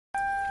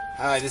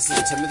Hi, this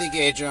is Timothy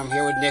Gager. I'm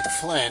here with Nick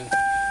Flynn,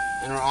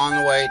 and we're on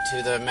the way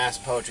to the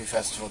MassPoetry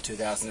Festival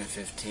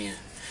 2015.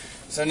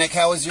 So, Nick,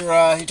 how was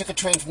your, you took a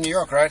train from New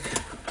York, right?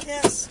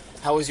 Yes.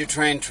 How was your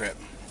train trip?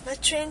 My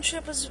train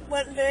trip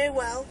went very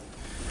well.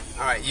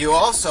 All right, you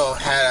also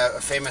had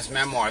a famous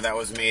memoir that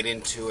was made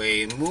into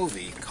a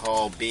movie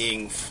called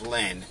Being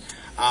Flynn.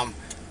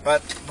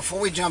 But before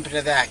we jump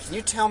into that, can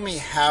you tell me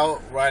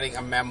how writing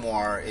a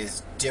memoir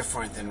is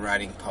different than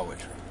writing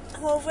poetry?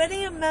 Well,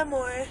 writing a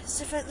memoir is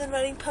different than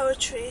writing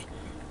poetry,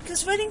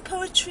 because writing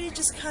poetry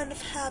just kind of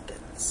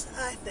happens,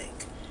 I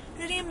think.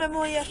 Writing a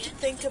memoir, you have to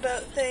think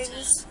about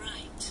things.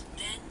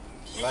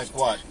 Like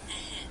what?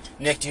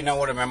 Nick, do you know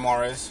what a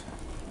memoir is?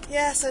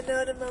 Yes, I know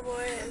what a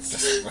memoir is.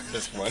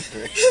 Just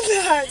wondering.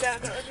 No, I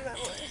don't know what a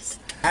memoir is.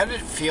 How did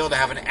it feel to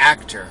have an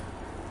actor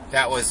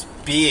that was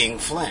being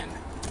Flynn?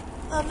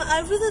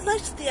 I really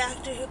liked the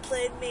actor who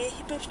played me.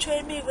 He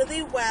portrayed me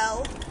really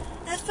well.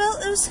 I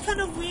felt it was kind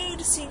of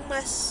weird seeing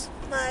myself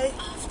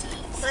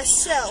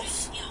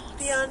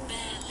be on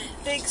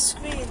big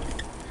screen.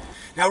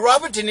 Now,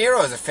 Robert De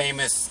Niro is a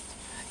famous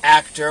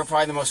actor,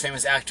 probably the most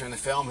famous actor in the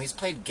film. He's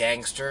played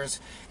gangsters,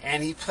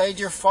 and he played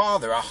your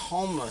father, a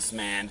homeless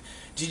man.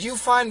 Did you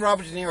find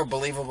Robert De Niro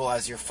believable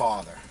as your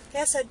father?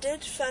 Yes, I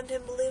did find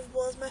him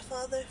believable as my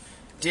father.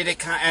 Did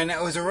it and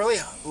it was a really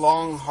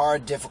long,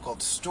 hard,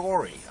 difficult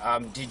story.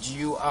 Did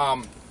you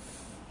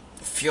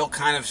feel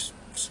kind of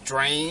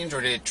strange, or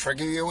did it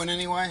trigger you in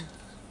any way?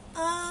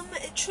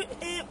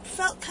 It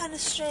felt kind of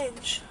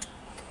strange.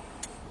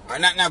 All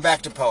right, now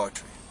back to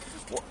poetry.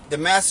 The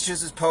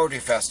Massachusetts Poetry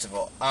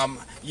Festival.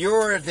 You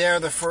were there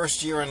the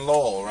first year in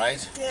Lowell,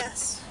 right?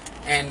 Yes.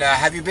 And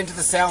have you been to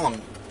the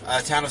Salem,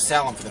 town of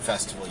Salem, for the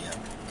festival yet?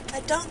 I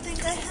don't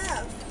think I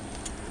have.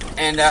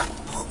 And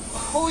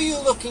who are you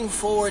looking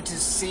forward to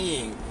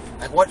seeing?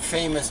 Like, what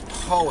famous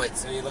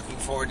poets are you looking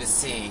forward to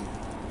seeing?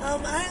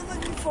 I'm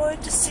looking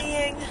forward to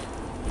seeing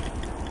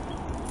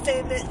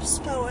famous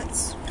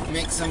poets.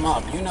 Make some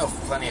up. You know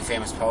plenty of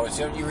famous poets.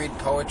 Don't you read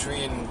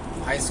poetry in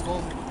high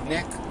school,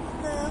 Nick?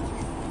 No,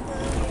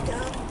 we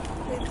don't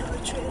read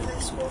poetry in high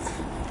school.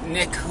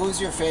 Nick,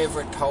 who's your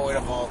favorite poet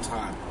of all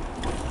time?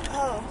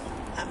 Oh,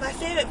 my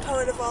favorite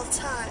poet of all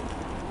time?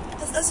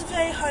 That's a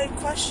very hard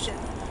question,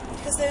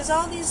 because there's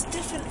all these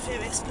different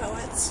famous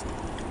poets.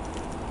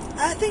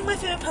 I think my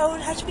favorite poet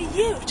would have to be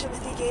you,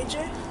 Timothy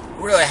Gager.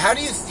 Really? How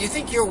do you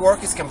think your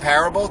work is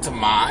comparable to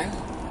mine?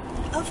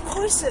 Of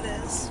course it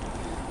is.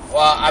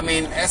 Well, I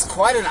mean, it's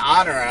quite an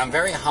honor, and I'm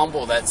very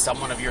humbled that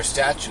someone of your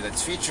stature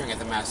that's featuring at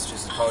the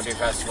Massachusetts Poetry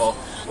Festival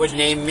would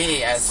name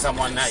me as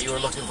someone that you were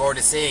looking forward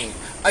to seeing.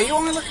 Are you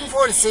only looking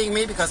forward to seeing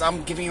me because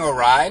I'm giving you a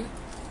ride?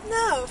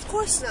 No, of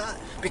course not.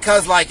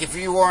 Because, like, if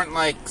you weren't,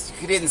 like, if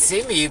you didn't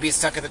see me, you'd be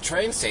stuck at the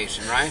train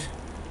station, right?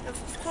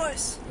 Of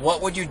course.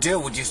 What would you do?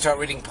 Would you start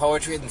reading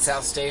poetry in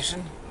South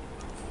Station?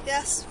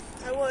 Yes,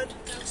 I would.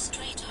 Go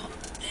straight up,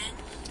 then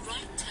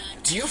right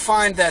turn. Do you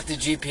find that the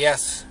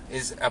GPS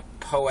is a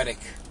poetic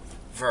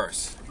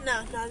verse?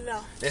 No.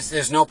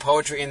 There's no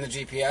poetry in the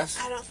GPS?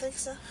 I don't think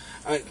so.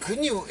 I mean,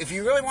 couldn't you, if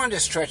you really wanted to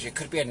stretch it,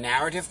 could it be a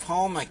narrative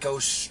poem that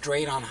goes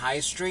straight on High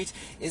Street?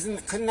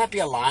 Couldn't that be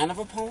a line of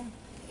a poem?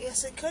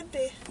 Yes, it could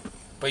be.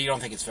 But you don't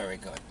think it's very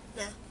good?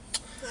 No,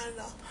 not at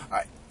all. All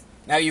right.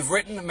 Now, you've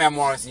written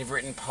memoirs and you've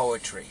written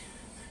poetry.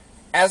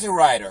 As a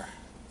writer,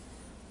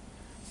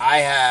 I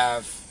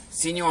have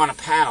seen you on a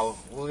panel,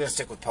 we're going to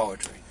stick with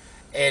poetry,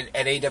 at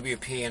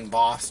AWP in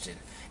Boston.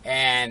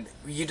 And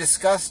you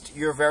discussed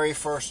your very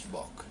first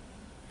book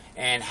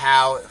and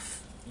how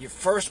your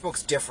first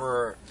books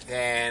differ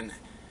than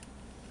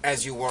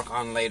as you work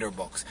on later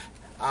books.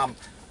 How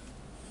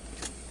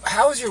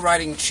has your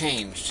writing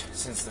changed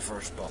since the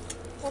first book?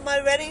 Well,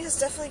 my writing has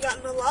definitely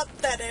gotten a lot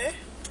better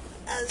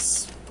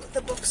as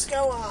the books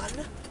go on.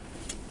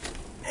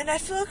 And I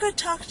feel like I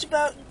talked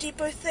about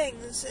deeper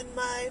things in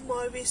my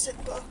more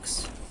recent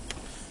books.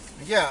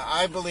 Yeah,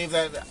 I believe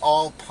that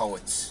all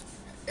poets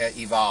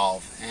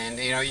evolve, and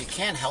you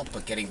can't help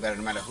but getting better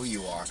no matter who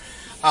you are.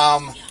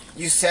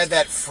 You said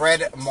that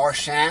Fred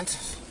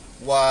Marchant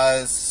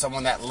was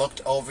someone that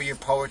looked over your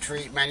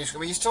poetry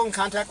manuscript. Are you still in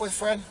contact with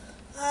Fred?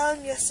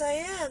 Yes I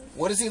am.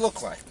 What does he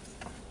look like?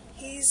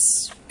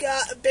 He's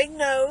got a big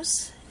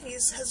nose,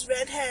 has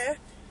red hair,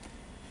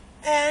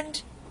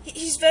 and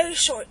he's very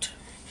short.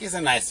 He's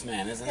a nice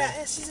man, isn't he? Yeah,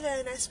 yes, he's a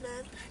very nice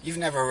man. You've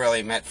never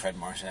really met Fred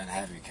Marchant,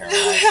 have you, Carol? No,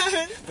 I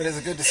haven't. But it's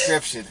a good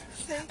description.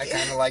 Thank I you.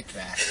 kind of like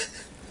that.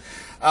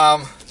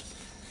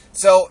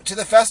 So, to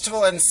the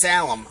festival in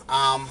Salem,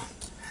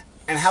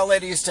 and how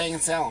late are you staying in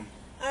Salem?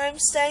 I'm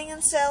staying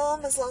in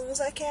Salem as long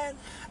as I can.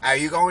 Are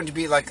you going to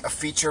be like a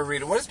feature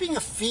reader? What does being a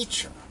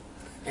feature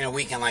in a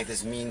weekend like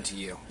this mean to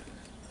you?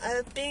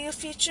 Being a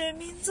feature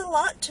means a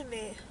lot to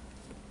me.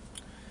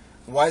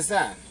 Why is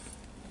that?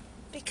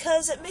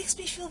 Because it makes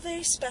me feel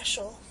very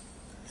special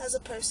as a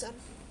person.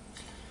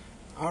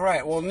 All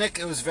right. Well, Nick,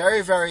 it was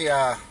very, very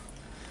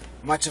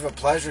much of a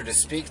pleasure to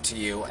speak to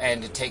you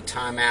and to take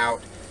time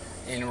out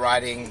in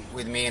writing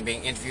with me and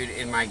being interviewed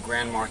in my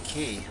Grand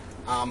Marquis.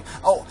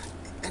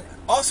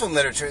 Also in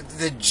literature,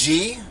 the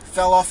G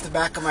fell off the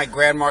back of my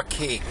Grand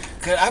Marquis.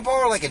 Could I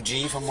borrow like a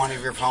G from one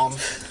of your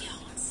poems?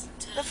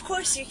 Of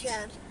course you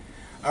can.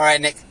 All right,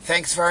 Nick,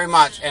 thanks very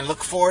much, and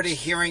look forward to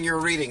hearing your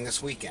reading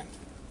this weekend.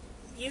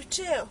 You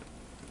too.